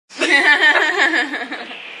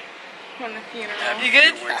When the funeral. You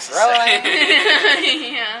good?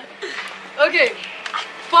 Yeah. Okay.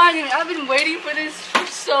 Finally, I've been waiting for this for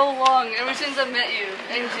so long, ever since I met you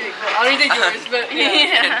and Jake. Well, I already did yours, but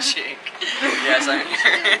Yeah. And Jake. Yes, I'm here.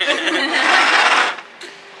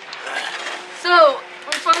 So,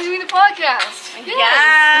 we're finally doing the podcast. Yes.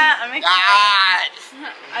 Yeah, I'm excited. God.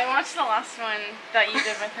 I watched the last one that you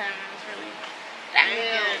did with him. It was really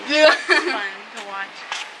Yeah. fun to watch.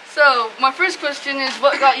 So, my first question is,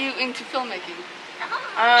 what got you into filmmaking?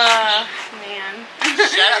 Man.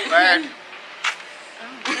 Shut up, bird.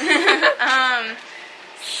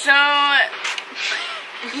 So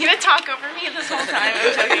you gonna talk over me this whole time?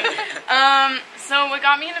 I'm joking. So what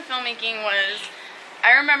got me into filmmaking was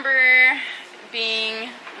I remember being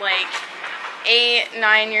like 8,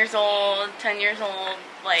 9 years old, 10 years old,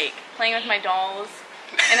 like playing with my dolls,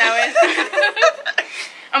 and I was.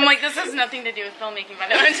 I'm like, this has nothing to do with filmmaking, by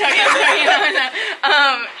the way. I'm joking.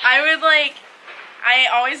 I would like. I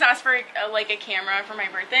always asked for like a camera for my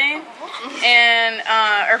birthday, and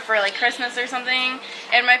or for like Christmas or something.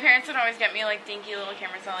 And my parents would always get me like dinky little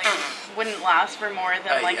cameras that like wouldn't last for more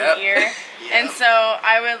than like a year. And so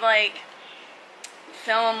I would like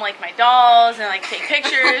film like my dolls and like take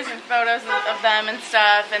pictures and photos of them and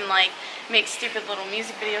stuff, and like make stupid little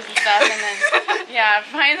music videos and stuff. And then yeah,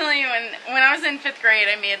 finally when I was in 5th grade,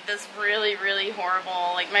 I made this really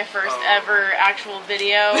horrible, like my first ever actual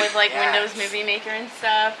video with like Windows Movie Maker and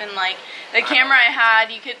stuff. And like the camera I had,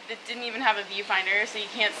 it didn't even have a viewfinder, so you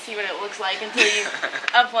can't see what it looks like until you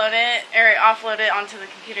upload it or offload it onto the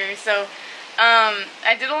computer. So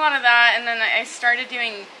I did a lot of that, and then I started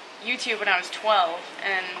doing YouTube when I was 12,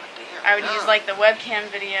 and I would use like the webcam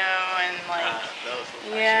video and like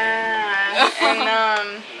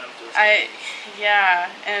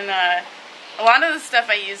and a lot of the stuff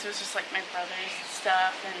I used was just like my brother's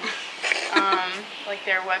stuff and like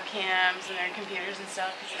their webcams and their computers and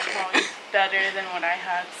stuff, because it was always better than what I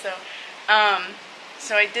had. So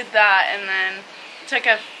so I did that, and then took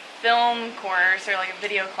a film course or like a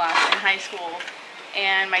video class in high school.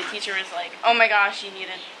 And my teacher was like, "Oh my gosh, you need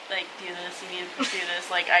to like do this. You need to pursue this.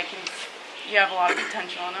 Like you have a lot of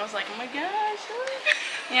potential." And I was like, "Oh my gosh,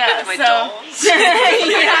 yeah." My so dolls.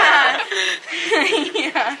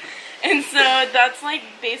 yeah. And so that's like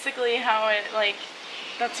basically how it like.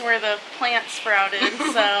 That's where the plant sprouted.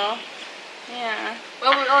 So yeah.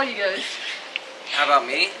 What about all you guys? How about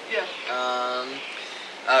me? Yeah.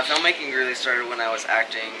 Filmmaking really started when I was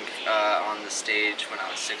acting on the stage when I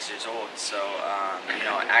was 6 years old. So, you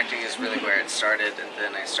know, acting is really where it started, and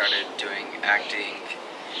then I started doing acting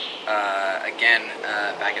again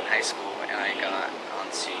back in high school, and I got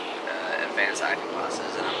onto advanced acting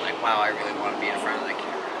classes, and I'm like, wow, I really want to be in front of the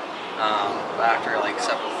camera. But after like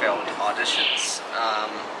several failed auditions,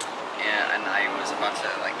 and I was about to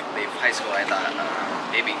like leave high school, I thought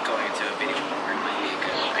maybe going into a video program might be a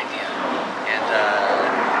good idea. And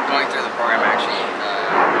going through the program actually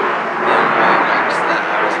realized that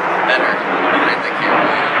I was better behind the camera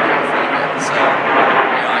than in front of it. So,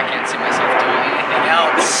 you know, I can't see myself doing anything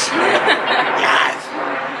else. Yes.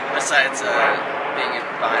 Besides being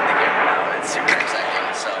behind the camera now, it's super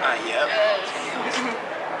exciting. So, yep.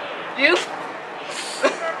 You?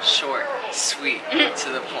 Short, sweet, to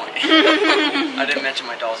the point. I didn't mention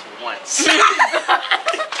my dolls once.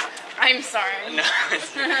 I'm sorry. No.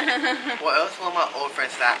 Well, it was one of my old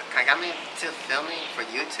friends that kind of got me into filming for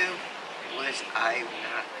YouTube, which I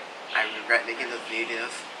regret making those videos.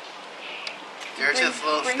 They're just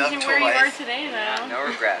little brings stuffed you where you are toys. today, though. No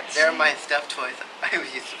regrets. They're my stuffed toys I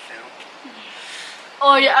used to film.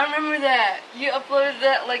 Oh yeah, I remember that. You uploaded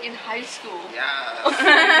that like in high school. Yeah.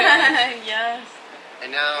 Yes.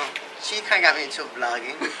 And now she kind of got me into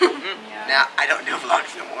vlogging. Yeah. Now I don't do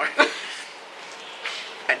vlogs no more.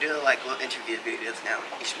 I do like little interview videos now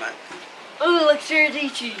each month. Oh, like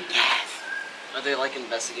Saradici. Yes. Are they like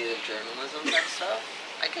investigative journalism type stuff?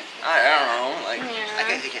 I guess. I don't know. Like, I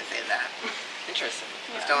guess you can say that. interesting.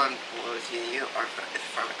 It's done with you or it's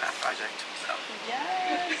from a past project. So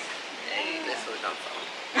Yes. this was done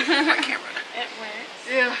from my camera. It works.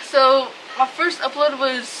 Yeah. So my first upload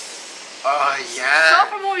was Oh yeah.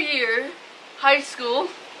 sophomore year, high school.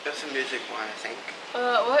 It was a music one, I think.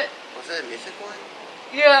 What? Was it a music one?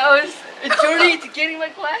 Yeah, I was a journey to getting my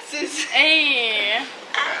glasses. Hey.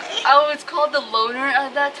 I was called the loner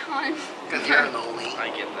at that time. Because you're lonely. I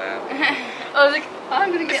get that. I was like,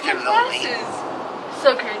 I'm gonna get my Mr. Lonely. glasses.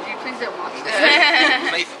 So cringy. Please don't watch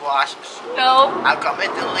that. Please watch. No. I'll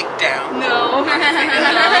comment the link down. No.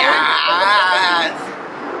 Yes.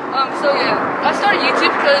 So yeah, I started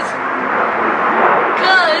YouTube because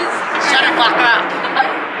Shut the fuck up.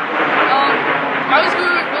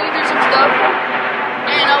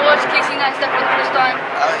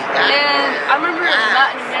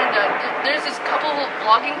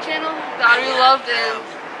 vlogging channel that I really loved, and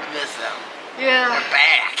I miss them. yeah, They're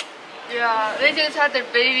back. yeah, they just had their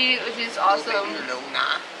baby, which is awesome.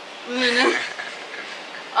 Luna.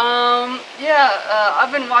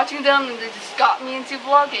 I've been watching them, and they just got me into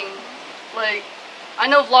vlogging. Like, I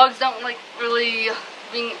know vlogs don't like really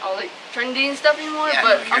being like trendy and stuff anymore, Yeah,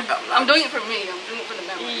 but I know I'm doing it for me. I'm doing it for the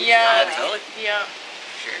memories. Yeah. Totally. Yeah.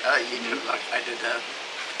 Sure. You do vlogs. I do the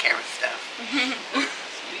camera stuff.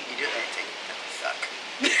 You do editing. That suck.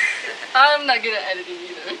 I'm not good at editing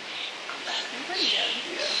either. I'm pretty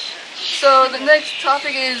good. So the next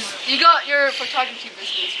topic is, you got your photography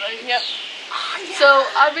business, right? Yep. So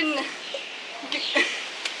I've been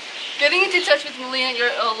getting into touch with Melina, your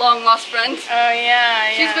long lost friend. Oh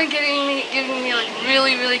yeah. She's been giving me like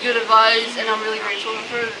really, really good advice, and I'm really grateful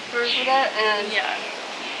for that. And Yeah.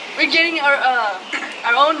 we're getting our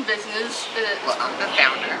own business. Well, I'm the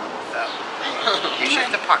founder, so you're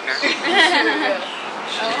just the partner.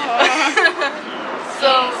 So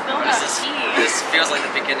What is this? This feels like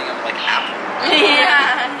the beginning of like Apple.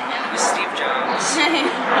 Yeah. Who's Steve Jobs?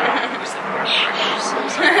 Who's the board of directors? I'm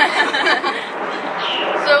sorry.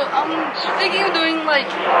 So I'm thinking of doing like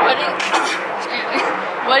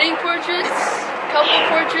wedding portraits, couple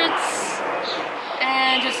portraits,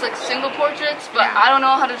 and just like single portraits. But I don't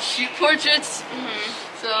know how to shoot portraits.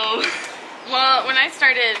 So Well, when I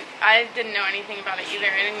started, I didn't know anything about it either.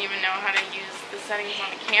 I didn't even know how to use the settings on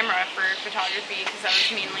the camera for photography because I was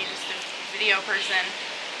mainly just a video person.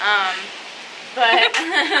 But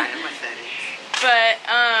I know my settings.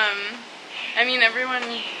 I mean,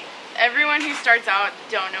 everyone who starts out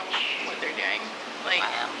don't know what they're doing. Like,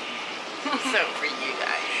 so For you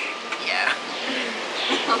guys, yeah.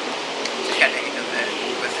 Just got to hang of it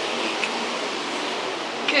within a week.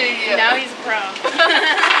 okay, yeah. now he's a pro.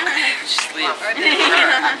 Just leave. Well, I did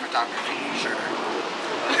photography, sure.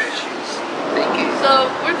 No issues. Thank you. So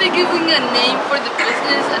we're thinking of a name for the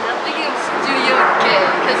business, and I'm thinking of Studio Gay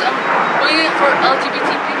because I'm doing it for LGBT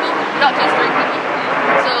people, not just straight people.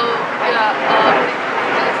 So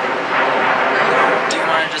Do you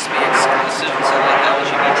want to just be exclusive to like the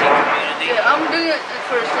LGBT community? yeah, I'm doing it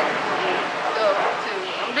for straight people too.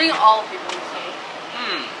 I'm doing all people. So.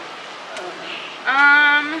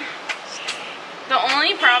 The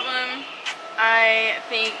only problem I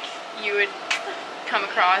think you would come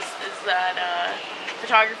across is that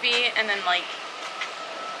photography, and then like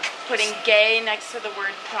putting gay next to the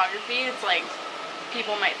word photography, it's like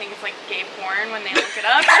people might think it's like gay porn when they look it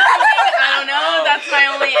up or something. I don't know. That's my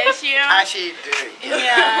only issue. Actually, dude.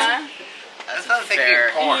 Yeah. That sounds like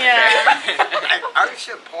Fair. porn. Yeah. Are you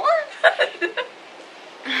sure porn?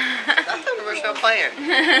 That's an original plan.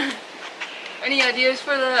 Any ideas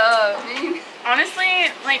for the name?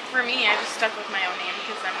 Honestly, like for me, I just stuck with my own name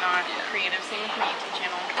because I'm not creative. Same with my YouTube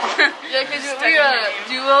channel. Yeah, because Stuck we're with a my name.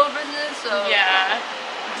 duo business, so Yeah.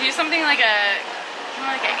 Do something like a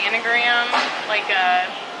kind of like an anagram, like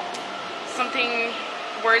something,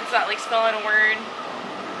 words that like spell out a word,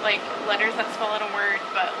 like letters that spell out a word,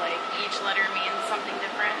 but like each letter means something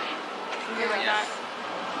different. Something like that.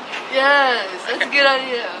 Yes, that's a good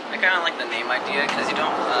idea. I kind of like the name idea because you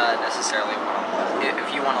don't necessarily want to,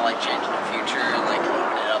 if you want to like change in the future and like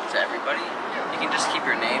open it up to everybody, you can just keep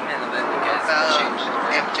your name and then you guys can change it.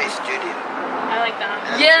 MJ Studio. I like that.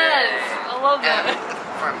 Yes, I love And that.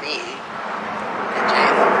 for me, MJ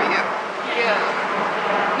is for you. Yeah.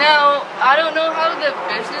 Now, I don't know how the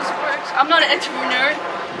business works. I'm not an entrepreneur.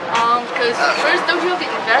 Because first, don't you have to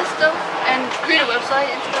invest stuff and create a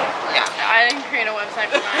website and stuff? Yeah. I didn't create a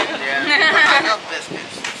website for mine. I know business,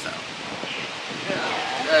 so.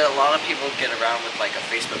 A lot of people get around with like a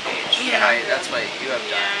Facebook page. Yeah. Right? That's what you have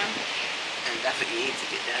done. Yeah. And that's what you need to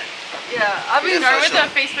get done. Yeah, I've been Start with social.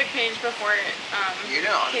 a Facebook page before it You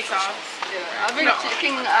know, on kicks the off. socials. Yeah, I've been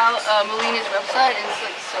checking out Melina's website, and it's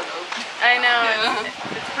like so dope. I know,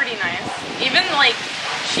 Yeah. it's pretty nice. Even like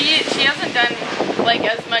she hasn't done like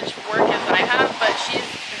as much work as I have, but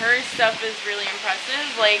her stuff is really impressive.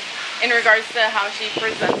 Like in regards to how she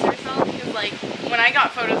presents herself, because like when I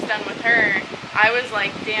got photos done with her, I was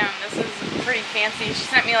like, damn, this is pretty fancy. She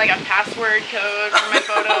sent me like a password code for my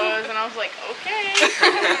photos, and I was like, okay,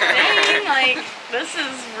 dang, like this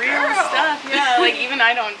is real Girl. stuff. Yeah, like even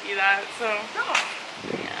I don't do that, so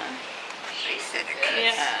yeah. Basic.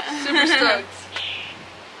 Yeah. Super stoked.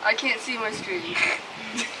 I can't see my screen.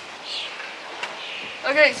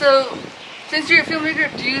 Okay, so since you're a filmmaker,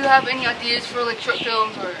 do you have any ideas for like short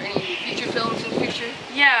films or any feature films in the future?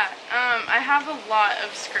 Yeah, I have a lot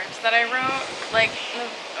of scripts that I wrote like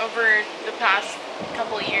over the past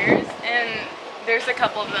couple years, and there's a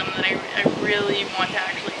couple of them that I really want to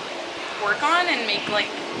actually like, work on and make like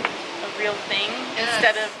a real thing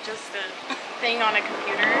instead of just a thing on a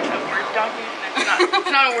computer, a Word document.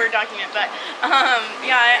 It's not a Word document, but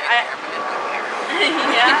yeah,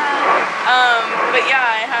 but yeah,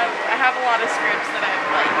 I have a lot of scripts that I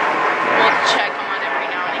like will check on every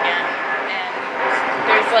now and again, and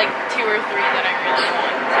there's like 2 or 3 that I really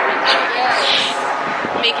want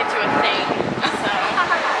to make it to a thing. So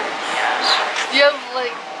yeah. Do you have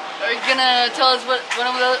like? Are you gonna tell us what one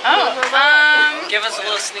of those? Give us a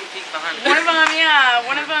little sneak peek behind it. One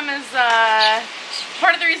of them is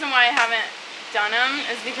part of the reason why I haven't done them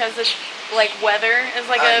is because it's like weather is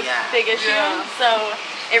like a big issue. Yeah. So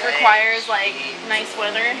it requires like nice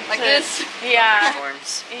weather. Like this? Yeah.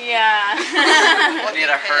 Storms. Yeah. We'll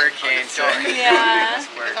need a hurricane. Yeah. It's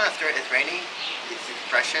not a story. It's rainy. It's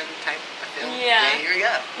depression type of film. Yeah. Here you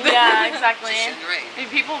go. Yeah, exactly. It's just in the rain. I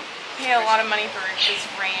mean, people pay a lot of money for just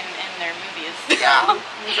rain in their movies. Yeah,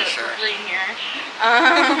 Use for it sure. free here.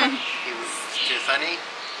 It was too sunny.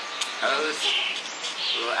 Hose.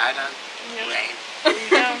 We'll add on rain. There you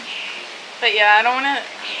go. But yeah, I don't want to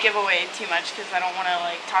give away too much because I don't want to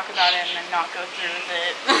like talk about it and then not go through with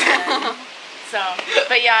it. So,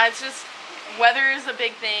 but yeah, it's just weather is a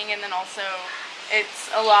big thing, and then also it's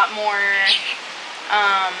a lot more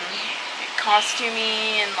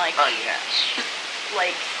costumey and like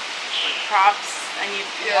like props. I need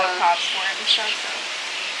a lot of props for it and stuff. So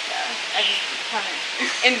yeah, I just haven't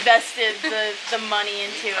invested the money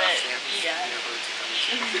into it. Yeah.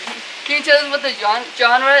 Can you tell us what the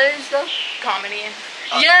genre is though? Comedy.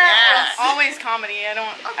 Yes. Always comedy. I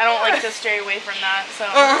don't like to stray away from that. So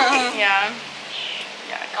yeah,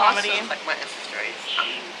 comedy. Awesome. Like my Insta stories.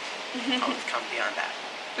 Always comedy on that.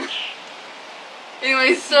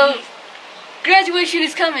 Anyway, so graduation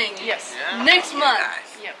is coming. Yes. Yeah. Next month.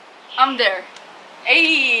 Guys. Yep. I'm there.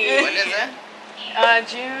 Hey. When is it?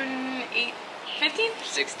 June 15th?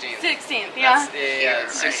 16th. 16th. Yeah. Yeah.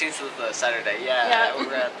 16th is the Saturday. Yeah.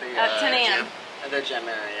 We're at the at 10 a.m. gym. At the gym.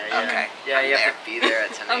 Yeah. Okay. Yeah, you I'm have to be there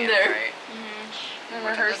at 10 a.m. I'm there. Right? And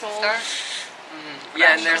What time does it rehearsals. start?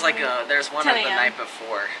 Yeah, and there's there's one 10 of the a.m. night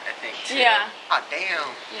before, I think. Too. Yeah. Oh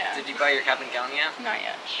damn. Yeah. Did you buy your cap and gown yet? Not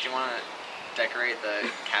yet. Do you want to decorate the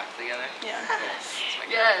cap together? Yeah. Let's make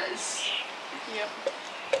it Yes. Yep.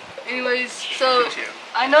 Anyways, so Me too.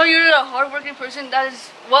 I know you're a hardworking person. That is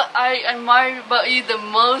what I admire about you the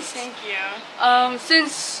most. Thank you.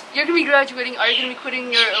 Since you're gonna be graduating, are you gonna be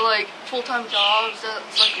quitting your like full-time jobs?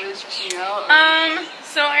 That's like really stressing you out.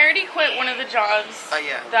 So I already quit one of the jobs. Oh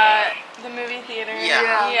yeah. That the movie theater.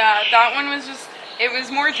 Yeah. Yeah. That one was just. It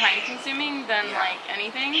was more time consuming than like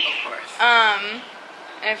anything. Of course.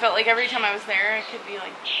 And I felt like every time I was there, I could be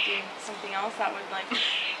like doing something else that would like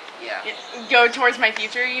go towards my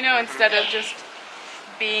future, you know, instead of just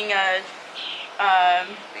being a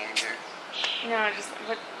Manager. just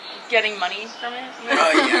getting money from it.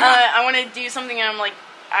 Oh yeah. I want to do something I'm like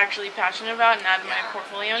actually passionate about and add to my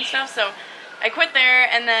portfolio and stuff. So I quit there,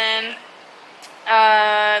 and then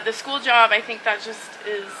the school job. I think that just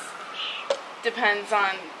depends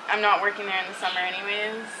on. I'm not working there in the summer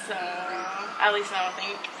anyways, so at least I don't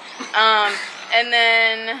think. And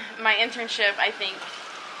then my internship, I think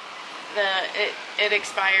it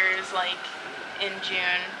expires like in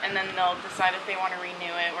June, and then they'll decide if they want to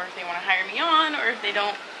renew it or if they want to hire me on or if they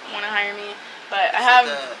don't want to hire me. But I have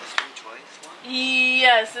the student choice one.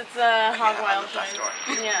 yes, it's a Hog I Wild love that choice.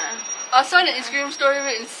 story. Yeah. I saw an Instagram story of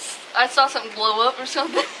it, and I saw something blow up or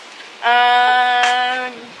something.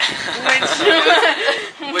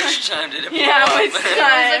 Which time did it blow Yeah, up? which It was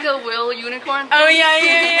time? like a whale unicorn. Oh yeah.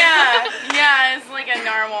 Yeah, it's like a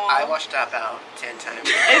narwhal. I watched that about 10 times.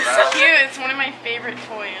 It's cute. It's one of my favorite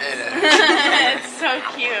toys. It is. It's so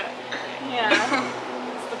cute. Yeah,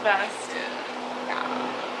 it's the best.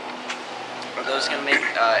 Are those gonna make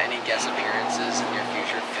any guest appearances in your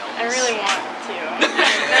future films? I really want to.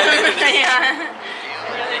 Yeah.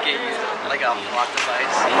 They get you like a plot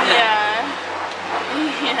device. Yeah.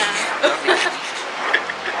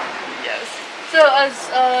 Yes. So as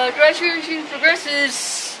graduation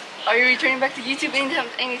progresses, are you returning back to YouTube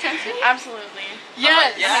anytime soon? Absolutely.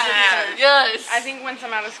 Yes. Yeah. Yes. I think once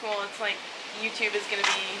I'm out of school, it's like YouTube is gonna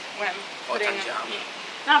be when I'm putting Full-time job.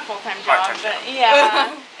 not full-time job, Part-time but job.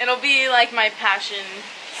 yeah, it'll be like my passion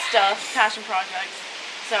passion projects.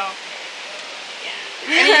 So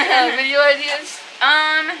Any video ideas?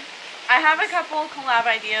 I have a couple collab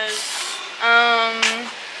ideas.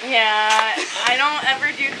 Yeah, I don't ever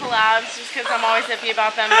do collabs just because I'm always iffy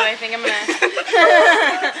about them, but I think I'm gonna,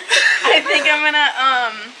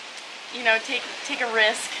 take a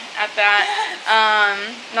risk at that.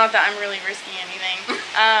 Not that I'm really risking anything.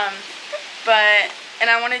 But And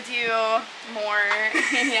I want to do more.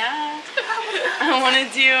 Yeah. I want to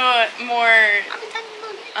do more.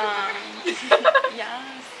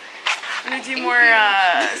 Yes. I'm gonna do more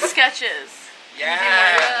sketches. Yeah.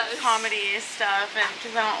 Do more comedy stuff, and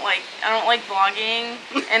because I don't like vlogging,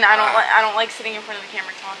 and I don't like sitting in front of the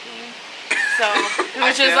camera talking. So,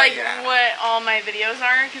 which is like what all my videos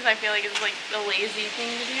are, because I feel like it's like the lazy thing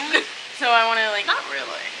to do. So I want to like. Not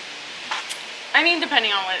really. I mean,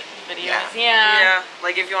 depending on what the video is. Yeah.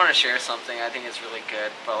 Like if you want to share something, I think it's really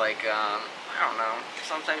good. But like, I don't know.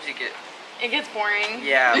 Sometimes you get. It gets boring.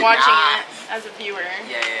 Yeah. Watching it as a viewer.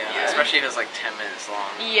 Yeah. Especially if it's like 10 minutes long.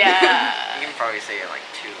 Yeah. You can probably say it like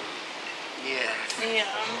 2. Yeah. Yeah.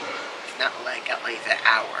 It's not like at least an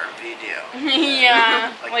hour video.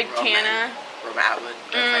 Yeah. Like Tana. Roman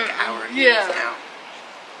does like an hour Yeah. videos now.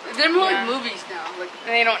 They're more like movies now. Like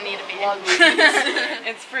They don't need to be. vlog movies.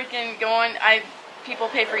 It's freaking going. People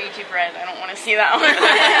pay for YouTube Red. I don't want to see that on.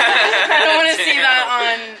 I don't want to see that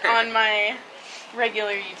on my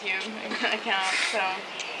regular YouTube account. So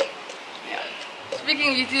yeah.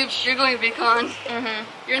 Speaking of YouTube, you're going to VidCon.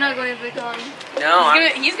 You're not going to VidCon. No,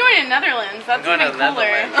 He's going to Netherlands. That's I'm going even to cooler.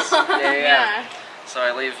 Netherlands. Yeah. So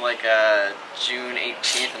I leave like June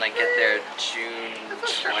 18th and I get there June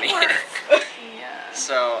 20th. Yeah.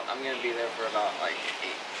 So I'm gonna be there for about like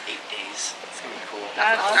eight days. It's gonna be cool.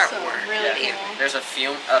 That's awesome. really Yeah. cool. There's a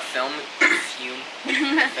film.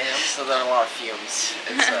 So there are a lot of fumes.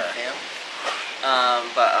 It's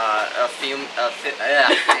Film?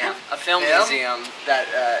 a film museum that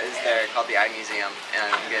is there called the Eye Museum, and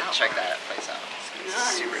I'm gonna check that place out. It's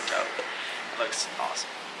super dope. It looks awesome.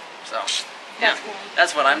 So yeah, That's cool.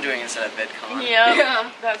 that's what I'm doing instead of VidCon. Yeah.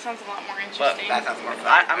 That sounds a lot more interesting. That sounds more fun.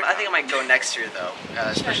 I think I might go next year though,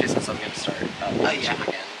 especially since I'm gonna start YouTube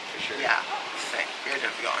again for sure. Yeah. Sick. You're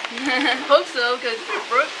definitely going. Hope so, because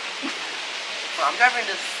Brooke. Well, I'm driving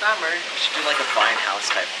this summer. We should do like a Vine House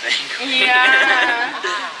type thing. Yeah.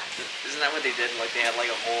 Isn't that what they did? Like they had like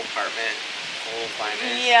a whole apartment, whole Vine.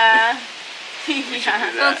 Yeah. We should do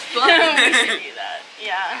Sounds that. fun. We should do that. I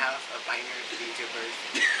Yeah. have a biners, YouTubers,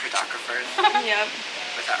 photographers. Yep.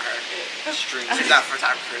 Without her. Strings. She's not a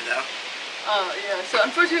photographer though. Yeah. So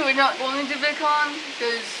unfortunately, we're not going to VidCon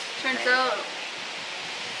because turns out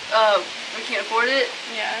we can't afford it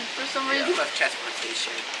Yeah. for some Yeah, reason. plus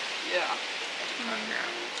transportation. Yeah.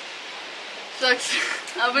 Sucks.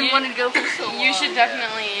 I've been wanting to go for so long. You should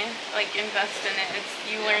definitely like invest in it.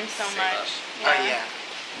 You learn so save much. up. Oh yeah.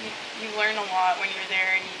 You learn a lot when you're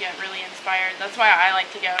there, and you get really inspired. That's why I like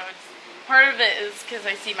to go. Part of it is because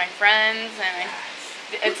I see my friends, and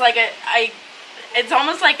it's like it's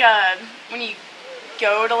almost like when you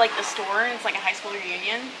go to like the store and it's like a high school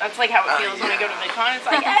reunion. That's like how it feels when I go to VidCon. It's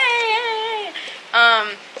like hey.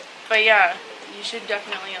 But yeah, you should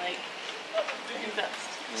definitely like invest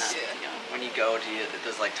in that. Yeah. When you go,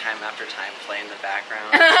 does like time after time play in the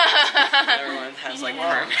background? Everyone has like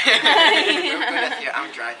permit. Yeah, I'm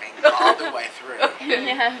driving all the way through.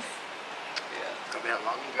 Yes. It's gonna be a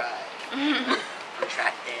long drive. From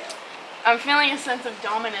Trackdale. I'm feeling a sense of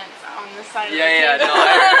dominance on this side of the Yeah, table. no,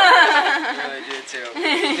 I really do too.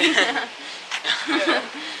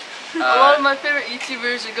 A lot of my favorite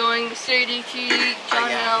YouTubers are going. Sadie T, John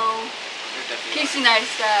L, Casey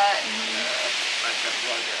Neistat. My friend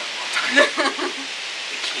vlogger.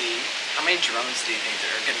 The key. How many drones do you think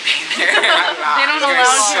there are gonna be there? They don't There's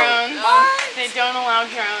allow so- drones. What? They don't allow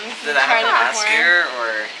drones. Did We that tried happen it last before. year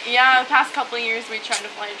or? Yeah, the past couple of years we tried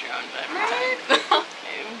to fly a drone, but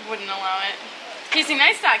they wouldn't allow it. Casey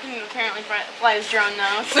Neistat can apparently fly his drone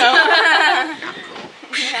though, so Not cool.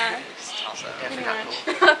 yeah, Just toss that out. Definitely not much.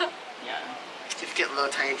 cool. yeah, Just get a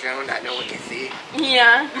little tiny drone that no one can see.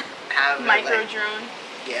 yeah. Have it, Micro like, drone.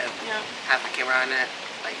 yeah. Yep. Have a camera on it.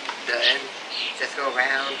 Like the end. Just go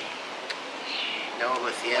around. No one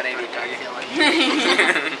will see it. 180 but dark feeling.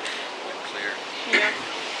 Clear. Yep.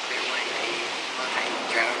 They're like a little tiny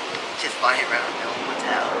drone. Just flying around. No one will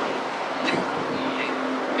tell.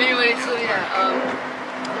 Anyway, so yeah, I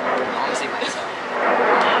want to see myself.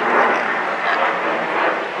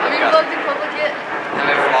 have you vlogged in public yet? Have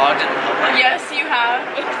I vlogged in public? Yes, you have.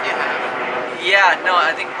 Yeah. Yeah, no,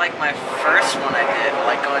 I think like my first one I did,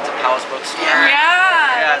 like going to Powell's Bookstore. Yeah,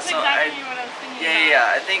 Yeah, that's so exactly what I was thinking.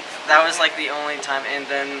 Yeah. I think that was like the only time, and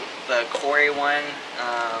then the Corey one,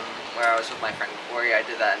 where I was with my friend Corey, I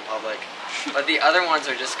did that in public. But the other ones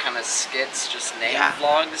are just kind of skits, just name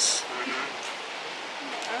vlogs.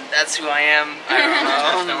 That's who I am. I don't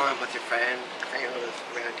That's the know. one with your friend. I think it was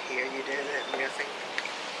around here you did it. I'm guessing.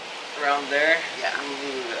 Around there? Yeah.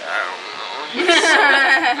 Ooh, I don't know.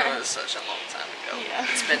 It was such a long time ago. Yeah.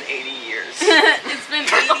 It's been 80 years. It's been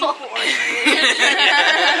 84 years.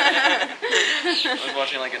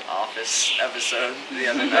 an Office episode the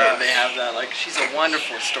other night, and they have that, like, she's a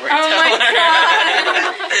wonderful storyteller. Oh my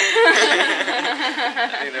god!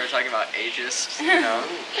 I think they were talking about ageist, you know?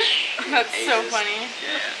 That's so Ageist. funny.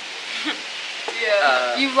 Yeah.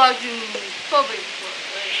 Yeah. You vlogged in public before,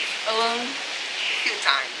 right? Alone? A few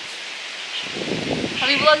times. Have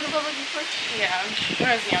you vlogged in public before? Yeah, when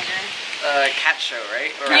I was younger. Cat show,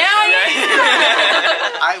 right? Or Yeah,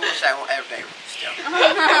 I wish I won't ever be still.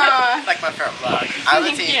 yeah. Like my favorite vlog. I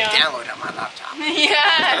would Thank say you. download on my laptop. Yeah.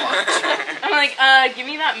 I'm like, give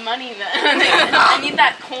me that money then. I need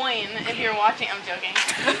that coin if you're watching. I'm joking.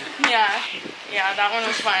 Yeah. Yeah, that one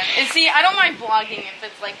was fun. And see, I don't mind vlogging if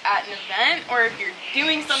it's like at an event or if you're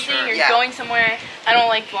doing something, Sure. you're Yeah. going somewhere. I don't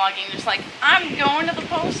like vlogging. Just like, I'm going to the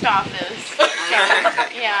post office. So,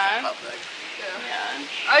 yeah. Public. Yeah.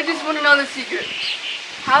 I just want to know the secret.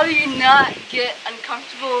 How do you not get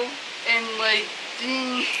uncomfortable and like,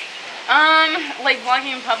 doing... Like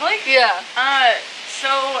vlogging in public? Yeah. So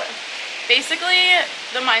basically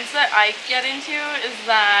the mindset I get into is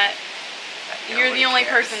that you're the only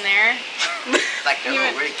person there. Like, they don't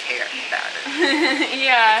Even- really care about it.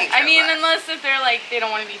 Yeah. They I can mean, care less. unless if they're like, they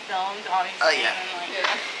don't want to be filmed, obviously. Oh, yeah.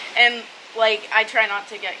 And like, I try not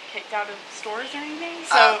to get kicked out of stores or anything.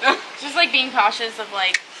 So just like being cautious of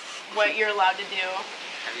like what you're allowed to do.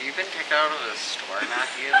 Have you been kicked out of the store,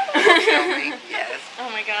 Matthew? Filming, yes. Oh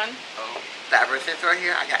my god. Oh, The Everton store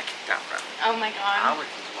here, I got kicked out from. Oh my god. Alex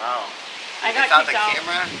as well. I got Without kicked the out.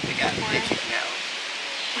 camera, they got before. they kicked me out.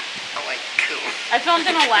 I'm like, cool. I filmed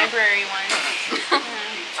in a library once. Yeah.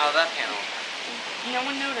 How'd that panel? No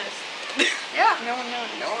one noticed. Yeah. No one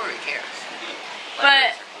noticed. No one really cares.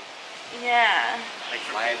 But yeah, Like,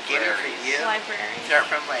 from the beginning for you, library. start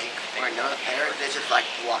from like, where no one there, they just like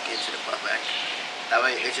walk into the public. That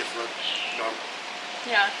way it just looks normal.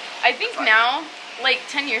 Yeah, I think now, like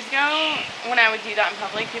 10 years ago, when I would do that in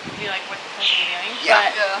public, people would be like, "What the fuck are you doing?"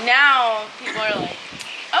 Yeah. But now people are like,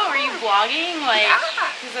 "Oh, are you vlogging?" Like, Yeah.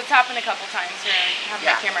 because it's happened a couple times where I have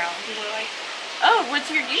my Yeah. camera out and people are like, "Oh,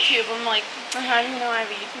 what's your YouTube?" I'm like, "How do you know I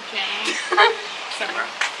have a YouTube channel?" So,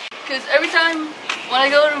 Because every time when I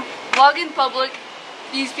go to vlog in public,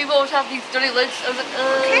 these people always have these dirty looks. I was like,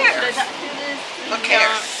 cares? should I not do this? Who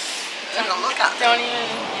cares? Take a look at don't them. even,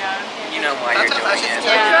 yeah. You know why you're Sometimes I doing just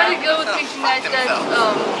it. I Yeah. try to go with Fuck thinking that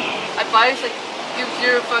themselves. advice, like, give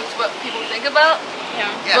zero fucks what people think about.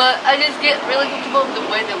 Yeah. Yeah. But I just get really comfortable with the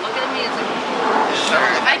way they look at me. It's like, Sure.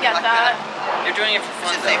 I get Like that. You're doing it for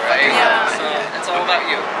fun, Just though, say fuck right? yourself. So it's all about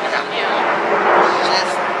you. Yeah.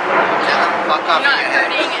 Just fuck off You're not in your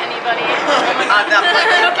head. hurting anybody. I'm not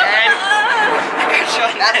playing again.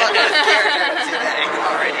 Shut That's that what this character today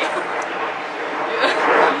already.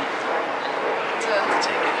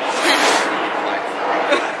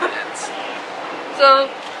 so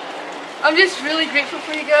I'm just really grateful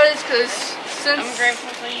for you guys because since I'm grateful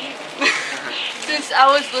for you. since I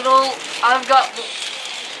was little,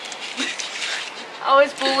 I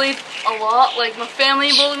was bullied a lot. Like, my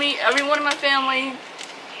family bullied me, everyone in my family,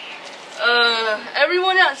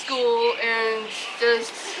 everyone at school, and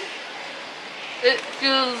just, it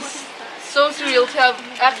feels so surreal to have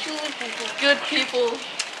actually good people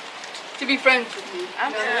to be friends with me.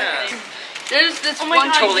 Absolutely. There's this Oh my one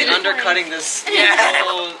God, Totally Good undercutting this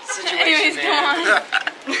whole situation, Anyways, go man.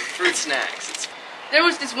 on. Fruit snacks. It's There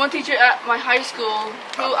was this one teacher at my high school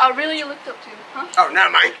who I really looked up to. Huh? Oh,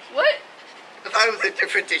 not mine. What? I thought it was a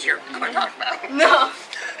different teacher I'm talking about.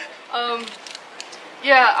 No.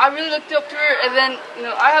 Yeah, I really looked up to her, and then, you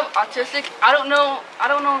know, I have autistic. I don't know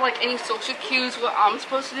like any social cues what I'm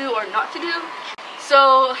supposed to do or not to do.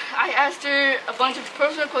 So I asked her a bunch of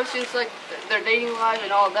personal questions like their dating life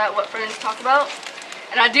and all that, what friends talk about.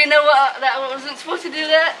 And I didn't know that I wasn't supposed to do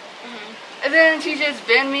that. And then she just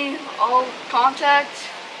banned me all contact.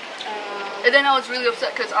 And then I was really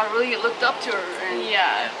upset because I really looked up to her. And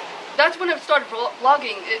Yeah. that's when I started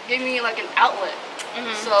vlogging. It gave me like an outlet.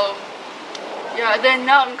 So, yeah, and then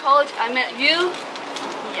now in college I met you.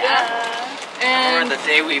 Yeah. And Remember the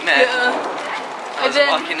day we met? I was and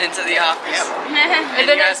then- walking into the office. and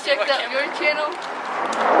then you I asked me checked what out camera. your channel.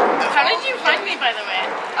 How did you find me, by the way?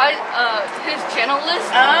 His channel list,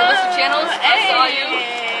 Oh, list of channels. I saw you.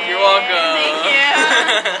 You're welcome. Thank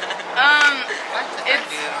you. What did I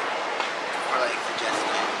do for like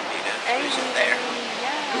suggesting videos? It was just there.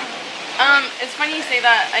 Yeah. It's funny you say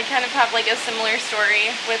that. I kind of have like a similar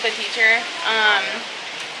story with a teacher.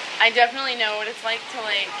 I definitely know what it's like to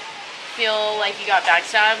like feel like you got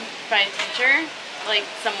backstabbed by a teacher, like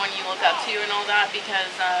someone you look up to and all that,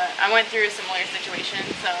 because I went through a similar situation.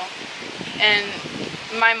 So, and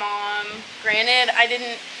my mom, granted, I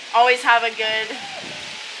didn't always have a good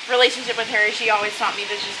relationship with her, she always taught me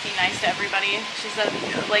to just be nice to everybody. She said,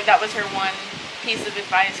 like, that was her one piece of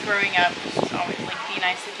advice growing up. Just always, like, be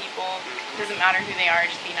nice to people. Doesn't matter who they are,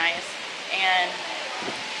 just be nice. And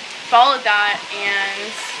followed that,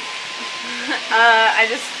 and I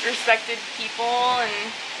just respected people, and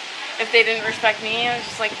if they didn't respect me, I was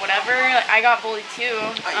just like, whatever. I got bullied too,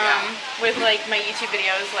 with like my YouTube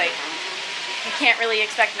videos. Like, you can't really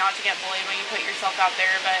expect not to get bullied when you put yourself out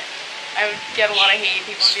there, but I would get a lot of hate.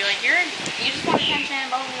 People would be like, you just want attention,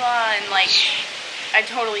 blah blah blah, and like, I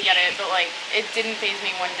totally get it, but like, it didn't faze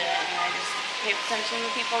me one bit, and I just paid attention to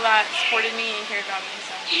people that supported me and cared about me.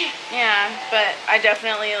 So yeah, but I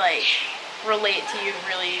definitely like relate to you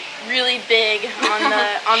really big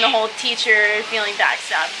on the whole teacher feeling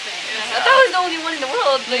backstabbed thing. I thought I was the only one in the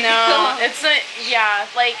world. Like, no, it's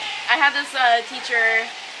like I had this teacher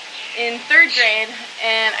in 3rd grade,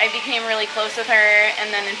 and I became really close with her,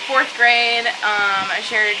 and then in 4th grade, I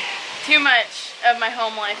shared too much of my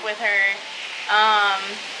home life with her.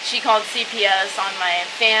 She called CPS on my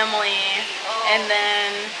family, and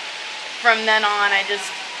then from then on,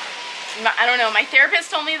 I don't know, my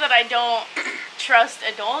therapist told me that I don't trust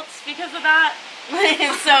adults because of that,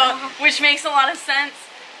 so, which makes a lot of sense.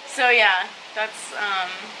 So yeah, that's,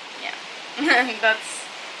 that's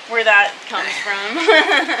where that comes from.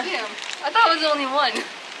 Damn, I thought I was the only one.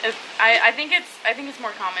 I think it's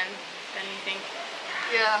more common than you think.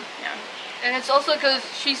 Yeah. Yeah. And it's also because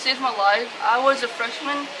she saved my life. I was a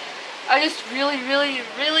freshman. I just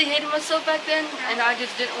really hated myself back then, and I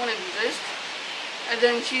just didn't want to exist. And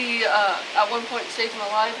then she, at one point, saved my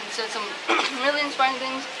life and said some really inspiring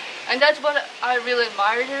things. And that's what I really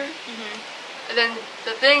admired her. And then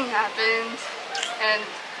the thing happened, and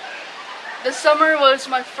this summer was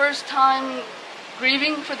my first time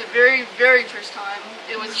grieving for the very first time.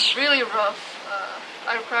 It was really rough.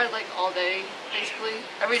 I cried like all day, basically,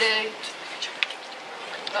 every day.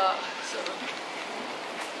 Oh,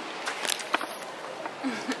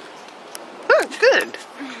 good.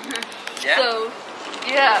 Yeah. So,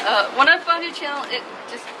 yeah, when I found your channel, it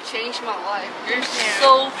just changed my life. You're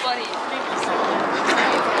so funny. Thank you so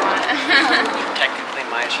much. Technically,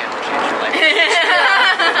 my channel changed your life.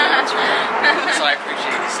 So I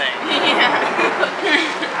appreciate you saying.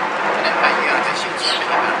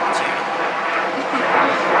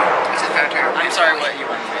 I'm sorry what you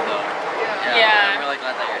went through, though. Yeah. I'm really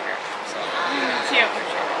glad that you're here. So, Too.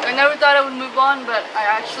 I never thought I would move on, but I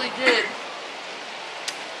actually did.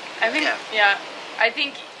 I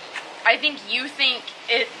think, I think you think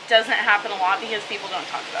it doesn't happen a lot because people don't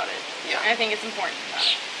talk about it. Yeah. And I think it's important to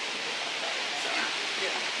talk. So,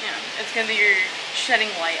 yeah, it's good that you're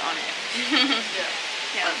shedding light on it.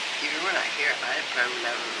 Yeah. If you were not here, I'd probably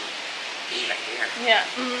never be right here. Yeah.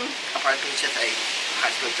 I'll probably be just a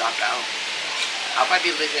high school dropout. I'll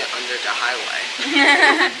probably be living under the highway.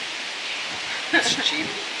 it's cheap.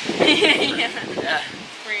 Yeah.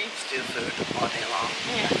 Free. Steal food all day long.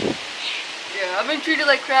 Yeah, I've been treated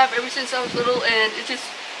like crap ever since I was little, and it just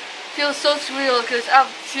feels so surreal because I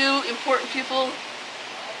have 2 important people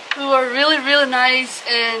who are really nice,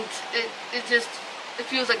 and it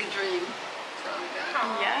feels like a dream. So,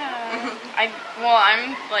 yeah. I'm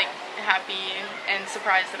like happy and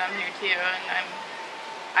surprised that I'm here too, and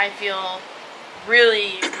I feel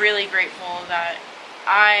really grateful that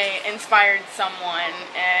I inspired someone,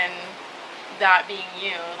 and that being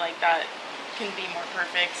you, like, that can be more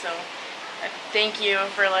perfect. So thank you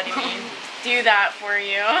for letting me do that for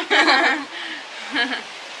you. yeah.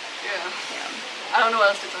 I don't know what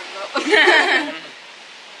else to talk about. Do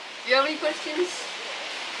you have any questions?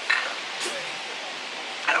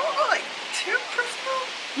 I don't want to go like too personal.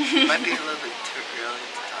 Might be a little bit too early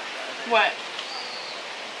to talk about it. What?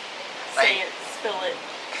 Like, Say it. Spill it.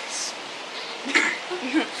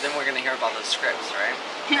 Then we're gonna hear about the scripts, right?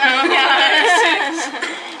 Oh, yeah.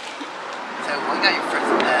 So when you got your first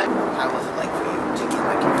pet, how was it like for you to get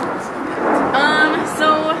like your first pet?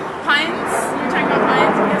 So Pines, you're talking about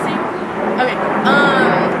Pines, I'm guessing? Okay,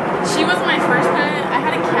 she was my first pet. I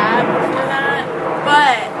had a cat before that,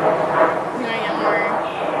 but I'm gonna get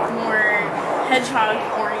more hedgehog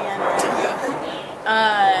oriented.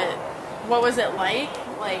 What was it like?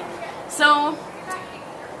 So,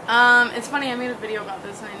 it's funny, I made a video about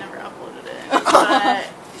this and I never uploaded it, but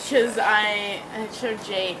because I showed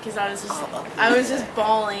Jake, because I was just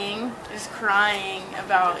bawling, just crying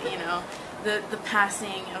about, you know, the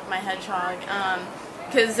passing of my hedgehog,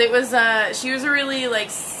 because it was, she was a really, like,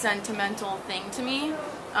 sentimental thing to me.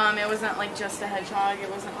 It wasn't, like, just a hedgehog. It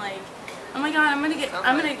wasn't like, oh my god, I'm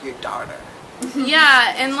gonna your daughter.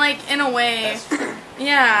 Yeah, and, like, in a way, Best friend.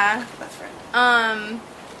 yeah. Best friend.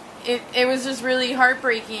 it was just really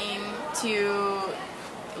heartbreaking to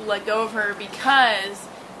let go of her because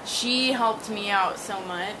she helped me out so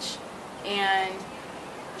much, and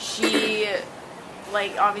she,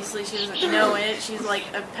 like, obviously she doesn't know it, she's like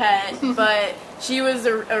a pet, but she was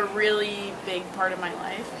a really big part of my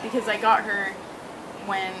life because I got her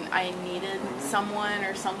when I needed someone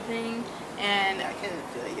or something, and I can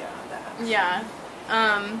feel you on that.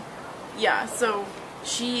 yeah, so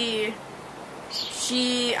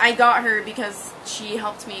I got her because she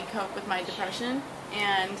helped me cope with my depression,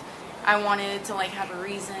 and I wanted to, like, have a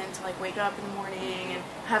reason to, like, wake up in the morning and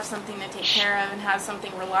have something to take care of and have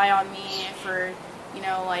something rely on me for, you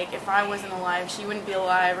know, like, if I wasn't alive, she wouldn't be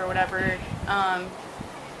alive or whatever. And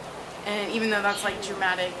even though that's, like,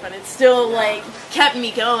 dramatic, but it still, like, kept me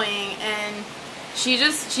going, and she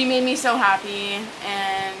made me so happy,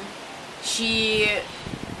 and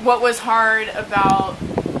what was hard about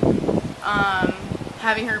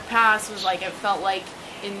having her pass was, like, it felt like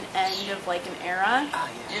an end of, like, an era,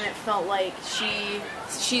 and it felt like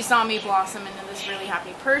she saw me blossom into this really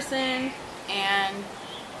happy person, and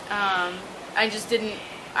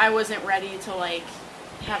I wasn't ready to, like,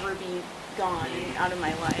 have her be gone and out of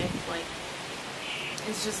my life. Like,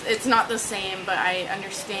 it's not the same, but I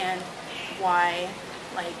understand why,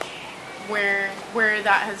 like, where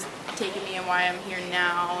that has taken me and why I'm here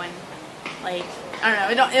now, and, like, I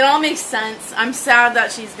don't know, it all makes sense. I'm sad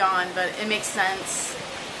that she's gone, but it makes sense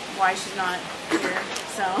why she's not here,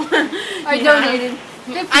 so. I donated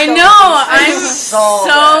 $50. I know,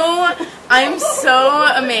 I'm so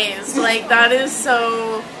amazed. Like, that is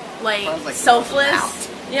so, like selfless.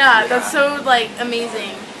 Yeah, that's so, like,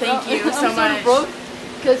 amazing. Thank you so much. I'm sort of broke,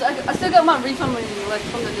 because I still got my refund money, like,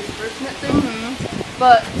 from the disbursement thing,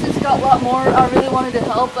 but since it got a lot more, I really wanted to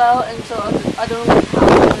help out, and so I don't know how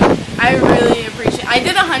to. I really appreciate it. I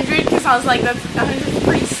did 100 because I was like, 100 is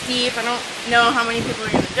pretty steep. I don't know how many people are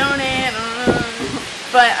going to donate. I don't know.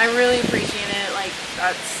 But I really appreciate it. Like,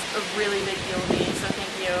 that's a really big deal to me. So thank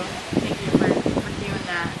you. Thank you for doing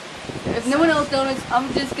that. If no one else donates, I'm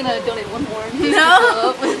just going to donate one more.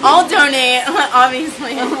 No, I'll donate,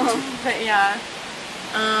 obviously. But yeah.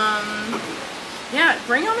 Yeah,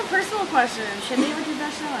 bring on the personal questions. Hit me with your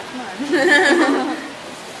best shot. Come on.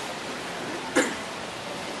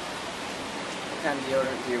 What kind of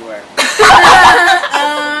deodorant do you wear?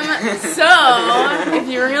 So, if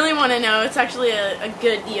you really want to know, it's actually a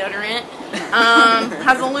good deodorant.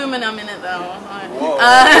 Has aluminum in it, though.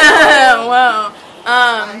 Whoa.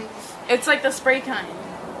 It's like the spray kind.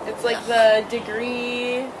 It's like the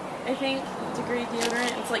Degree, I think, Degree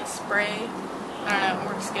deodorant. It's like spray. I don't know, it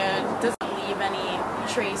works good. It doesn't leave any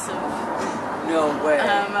trace of... No way.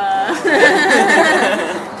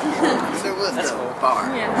 So it was the bar.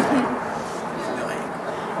 Yeah.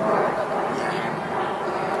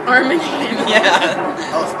 Armand. Yeah.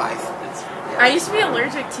 Oh, spice. I used to be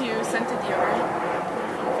allergic to scented deodorant.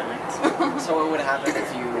 Fun fact. So what would happen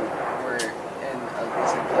if you were in the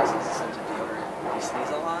same place as a scented deodorant? Would you sneeze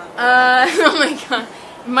a lot? Oh my god.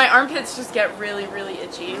 My armpits just get really, really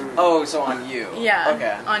itchy. Oh, so on you? Yeah.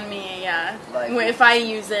 Okay. On me, yeah. Like, if I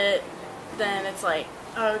use it, then it's like,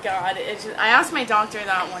 oh god. I asked my doctor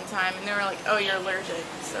that one time, and they were like, oh, you're allergic,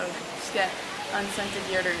 so just get unscented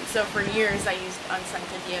deodorant. So for years, I used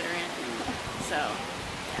unscented deodorant. So,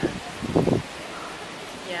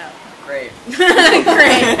 yeah. Great.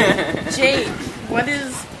 Great. Jake, what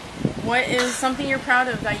is something you're proud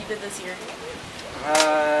of that you did this year?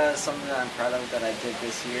 Something that I'm proud of that I did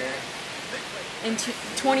this year. In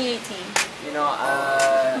 2018. You know,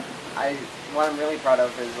 what I'm really proud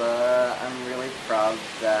of is I'm really proud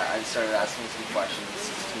that I started asking some questions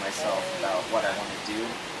to myself about what I want to do,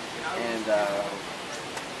 and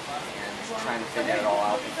trying to figure it all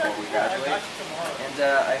out before we graduate. And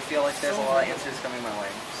I feel like there's a lot of answers coming my way.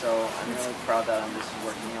 So I'm really proud that I'm just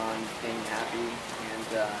working on being happy and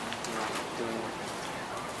doing what I can.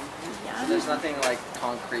 Yeah. So there's nothing like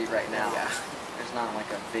concrete right now. Yeah. There's not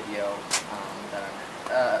like a video that I'm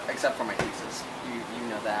except for my thesis. You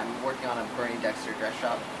know that I'm working on a Bernie Dexter dress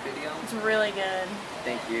shop video. It's really good.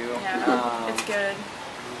 Thank you. Yeah, it's good.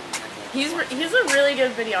 He's a really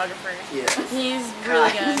good videographer. Yeah. He's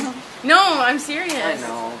really good. No, I'm serious. I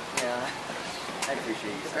know. Yeah. I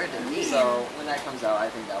appreciate you. So when that comes out, I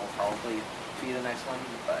think that will probably be the next one,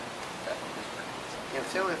 but definitely this Bernie. Yeah,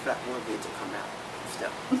 still wait for that more video to come out.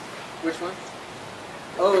 Still. Which one?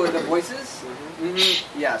 Oh, the voices?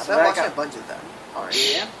 Mm-hmm. Yeah, so I watched a bunch of them already.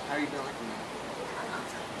 Yeah? How are you been liking them?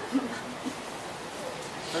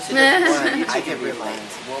 I can relate.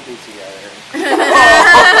 We'll be together.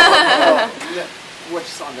 Which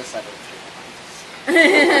is on this side of the tree.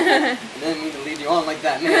 I didn't mean to lead you on like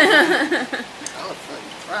that, man. I was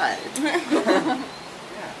fucking tried.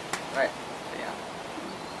 Yeah, right. Yeah.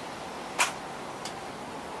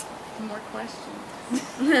 More questions.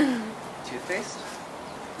 Toothpaste?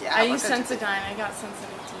 Yeah, I look use at you. Sensodyne. I got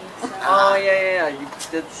sensitive teeth. So. Oh, yeah. You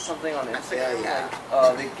did something on Instagram. yeah. Like,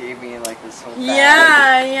 oh, they gave me like this whole bag.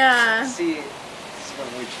 Yeah. See, this is when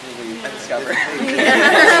we truly discover.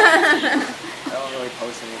 Yeah. I don't really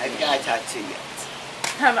post anything. I've got a tattoo yet.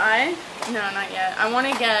 Have I? No, not yet. I want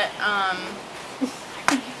to get,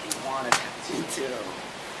 Want a tattoo? Me too.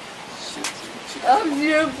 I have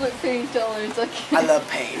 0 pain tolerance. Like, I love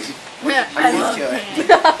pain. I love to it. pain.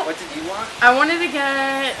 What did you want? I wanted to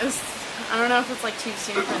get, I don't know if it's like too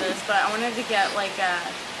soon for this, but I wanted to get like a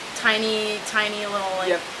tiny little like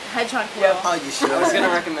Yep. hedgehog quill. Oh, you should. I was gonna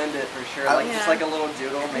recommend it for sure. Like Yeah. just like a little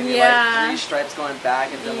doodle, maybe Yeah. like 3 stripes going back,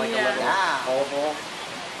 and then like a little Yeah. oval,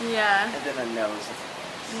 Yeah. and then a nose.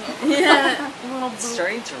 Yeah. A little It's boop.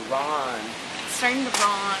 starting to run. It's starting to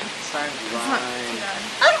run. It's starting to It's not too run.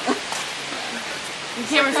 bad. The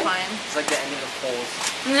camera's fine. It's like the ending of poles.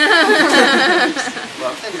 Well,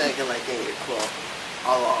 I'm thinking I can like get it cool.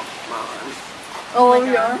 All of my arm. oh, my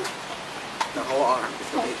yeah. God. The whole arm is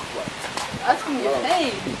gonna be quilt. That's gonna get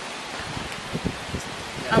paid.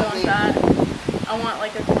 I want that. I want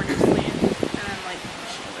like a quarter sleeve and then like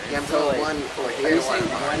shoulders. Yeah, I'm So, putting like, one over Are here. you saying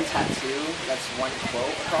one one tattoo that's one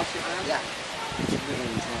quote across your arm? Yeah. It's really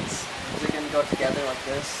intense. Is it gonna go together like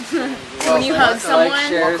this? When you hug also, someone. Like,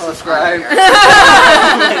 share, More close subscribe. on here.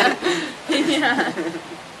 Yeah.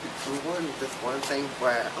 This one thing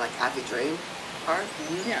where like happy dream part,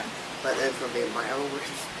 Yeah. but it's gonna be my own words.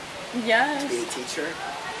 Yes. Be a teacher,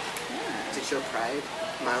 Yeah. to show pride,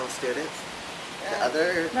 my own students. The other,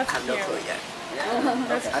 That's I have no cute. clue yet. Yeah.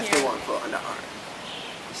 That's Okay. I cute. still want quote on the arm.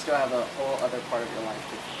 You still have a whole other part of your life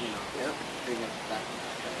to, Yep. figure that.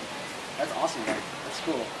 That's awesome, man. That's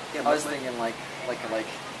cool. Yeah, I was but- thinking like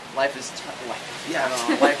life is Yeah. I don't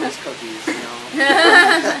know, life is cookies, you know.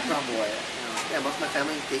 Crumble it. You know. Yeah, most of my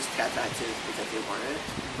family they just got tattoos because they wanted it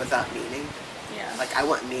without meaning. Yeah. Like I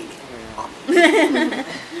want meaning Yeah. on me.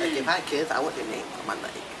 Like if I had kids, I want the name on my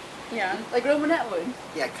leg. Yeah. Like Romanette would.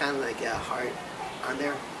 Yeah, kind of like a heart on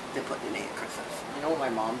there. Then put the name cursive. You know what my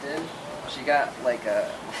mom did? She got like a,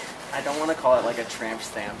 I don't want to call it like a tramp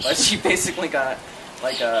stamp, but she basically got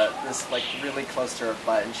like this like really close to her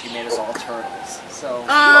butt, and she made us all turtles. So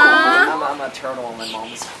I'm a turtle on my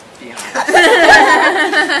mom's behind.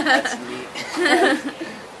 That's neat.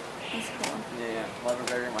 That's cool. Yeah, love her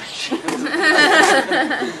very much.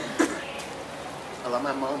 I love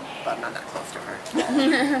my mom, but I'm not that close to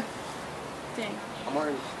her. Dang. I'm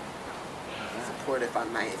more supportive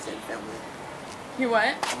on my extended family. You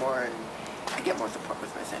what? I get more support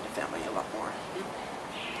with my extended family a lot more.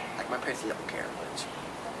 Like my parents don't care much.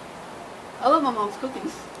 I love my mom's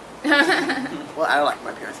cooking. Well, I like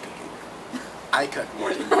my parents cooking. I cook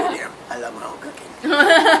more than they do. I love my own cooking.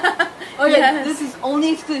 Oh yeah, Yes. this is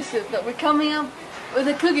only exclusive that we're coming up with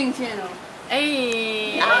a cooking channel.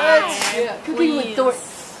 Hey. Yeah, cooking with Please. dorks.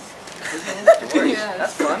 Yeah,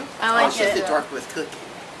 that's fun. I Oh, like she's it. the dork with cooking.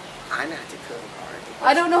 I know how to cook.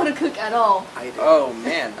 I don't know how to cook at all. I do. Oh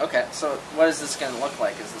man. Okay. So what is this gonna look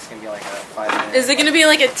like? Is this gonna be like a 5-minute? Is it gonna be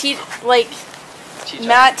like a teach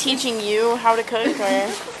Matt teaching you how to cook, or?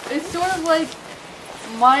 It's sort of like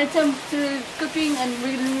my attempt to cooking, and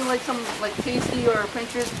we're gonna do like some like tasty or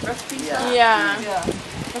Pinterest recipe Yeah. stuff. Yeah. Yeah.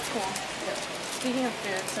 That's cool. Speaking of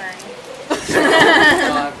food, sorry.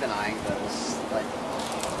 No, I've been eyeing those like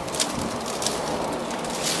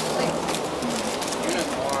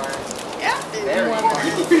unicorn. Yeah. Very fun.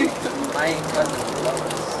 My cousin loves the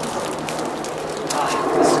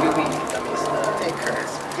Scooby gummies. Take her.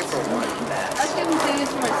 Give her one. I can say this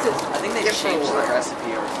for my sister. I think they Give her changed the one.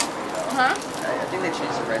 recipe or something though. Huh? I think they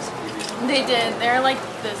changed the recipe recently. They did. They're like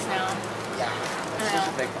this now. Yeah. I Such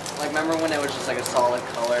a know. big one. Like remember when it was just like a solid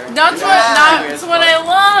color? That's Yeah. that's what I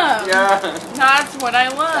love. Yeah. That's what I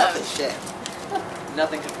That's love. the shit.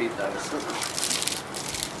 Nothing could beat those.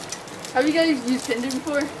 Have you guys used Tinder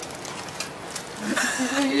before?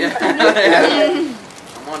 Yeah.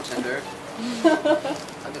 I'm on Tinder.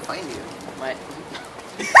 I can find you. My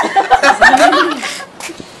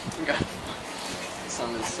God.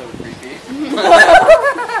 Son is so creepy.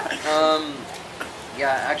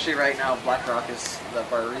 Yeah, actually right now Black Rock is the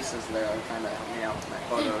baristas there are trying to help me out with my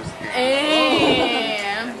photos.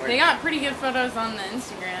 Hey. They got pretty good photos on the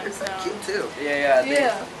Instagram, It's so. cute too. Yeah.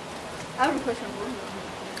 Yeah. I have a question for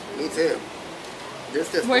Me too. There's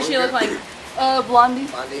this What'd she look like? you. Blondie.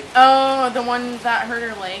 Blondie. Oh, the one that hurt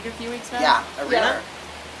her leg a few weeks back? Yeah. Arena?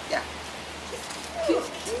 Yeah. She's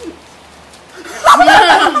cute.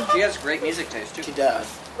 has great music taste too. She does.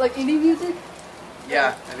 Like indie music?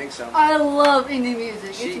 Yeah, I think so. I love indie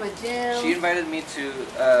music. It's my jam. She invited me to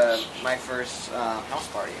my first house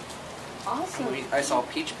party. Awesome. I saw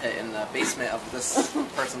Peach Pit in the basement of this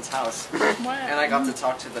person's house, Wow. and I got to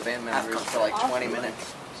talk to the band members for like 20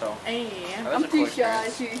 minutes. So Hey. that was I'm a cool too shy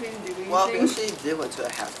experience. to even do anything. Well, we actually did went to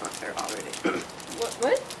a house concert already.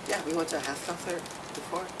 What? Yeah, we went to a house concert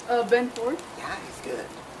before. Ben Ford? Yeah, he's good.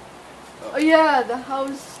 Oh yeah, the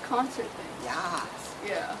house concert thing. Yeah.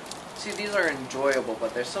 Yeah. See, these are enjoyable,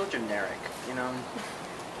 but they're so generic. You know,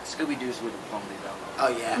 Scooby-Doo's would have blown these out. Oh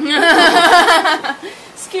yeah.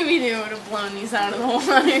 Scooby-Doo would have blown these out of the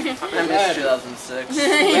water. I miss 2006.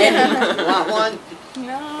 Yeah. You want one?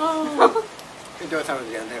 No. We can do it time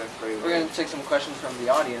again. They were pretty We're gonna take some questions from the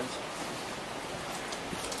audience.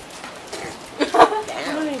 What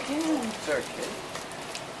Damn. are you doing? Is there a kid?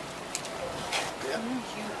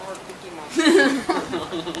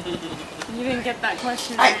 You didn't get that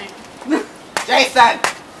question Hey. right. Jason!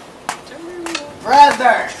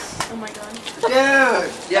 Brother! Oh my god.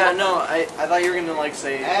 Dude! Yeah, no, I thought you were gonna like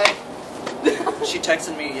say. Hey! She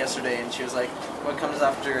texted me yesterday and she was like, "What comes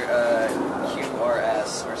after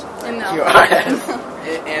QRS or something?" No.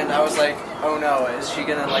 And I was like, "Oh no, is she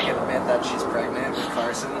gonna like admit that she's pregnant with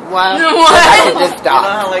Carson?" Well, What? it just You know stopped.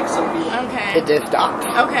 how like some people. Okay. It just stopped.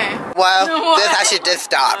 Okay. Well, What? this actually just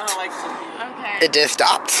You know stopped. how like some people. Okay. It just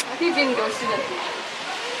stopped. I keep getting ghosted at the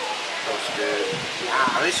Posted.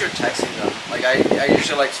 Yeah, at least you're texting them. Like I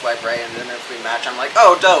usually like swipe right, and then if we match, I'm like,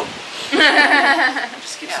 "Oh, dope."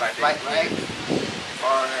 Just keep swiping. Right.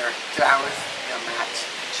 For 2 hours, match.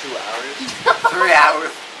 2 hours. 3 hours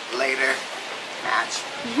later, match.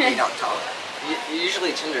 We don't talk.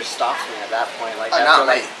 Usually Tinder stops me at that point. Like Oh, after not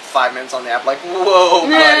like me. 5 minutes on the app, like, "Whoa,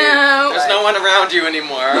 buddy, No. there's no one around you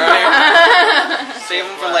anymore. All right, save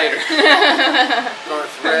them for later." Going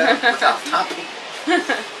through without stopping.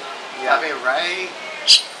 Yeah. I've been right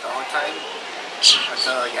the whole time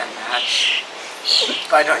until I got match.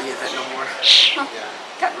 But I don't use it no more. Yeah.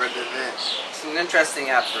 Got rid of it. It's an interesting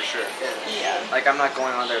app for sure. Yeah. Like I'm not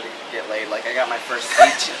going on there to get laid. Like I got my first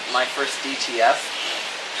DTF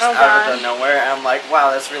Oh out of god. the nowhere. And I'm like, wow,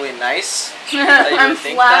 that's really nice. that you I'm would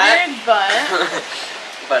think that. flattered, but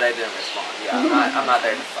But I didn't respond. Yeah, I'm not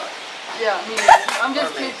there to fuck. Yeah, me neither. I'm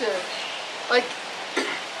just here to, like,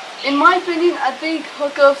 in my opinion, I think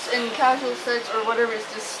hookups and casual sex or whatever is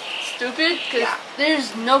just stupid because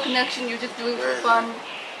there's no connection. You're just doing it for fun.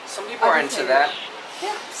 Some people are into that.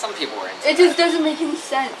 Yeah. Some people are into It just doesn't make any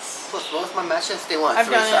sense. Plus, most of my matches, they want I've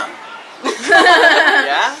done it. threesome.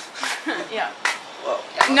 Yeah? yeah. Whoa.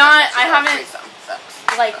 Yeah, most Not- of my I matches want haven't- threesome sex.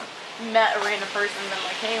 Like met a random person and been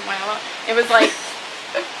like, hey, why not? It was like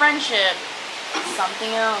friendship, something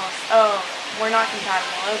else. Oh, we're not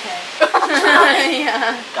compatible. Okay.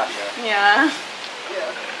 yeah. Gotcha. Yeah.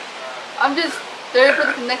 Yeah. I'm just there for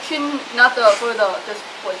the connection, not for the just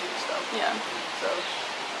pleasure stuff. Yeah. So,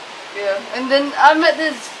 yeah. And then I met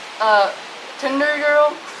this Tinder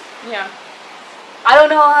girl. Yeah. I don't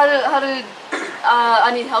know how to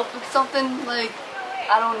I need help with something, like,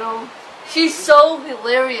 I don't know. She's so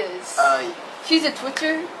hilarious. She's a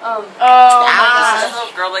Twitcher. Oh my Is gosh. this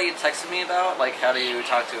the girl that you texted me about? Like, how do you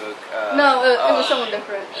talk to a... No, it was someone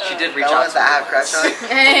different. She did reach The out ones to that I me. have crush on.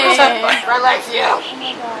 Hey. I like you. Oh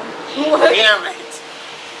my god. What? Damn it.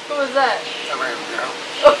 Who was that? It's a random girl.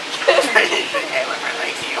 Okay. Hey, look, I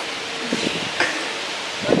like you.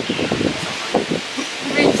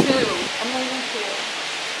 Me too. I'm leaving too.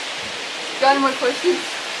 Got any more questions?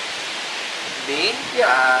 Me?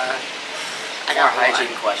 Yeah. I More got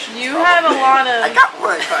hygiene one. questions. You probably. have a lot of. I got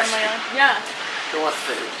one Oh my question. god. Yeah. Who wants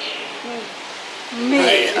food?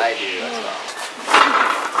 Me. I do as well.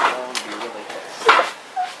 That would be really good.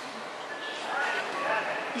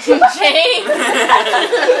 Jake.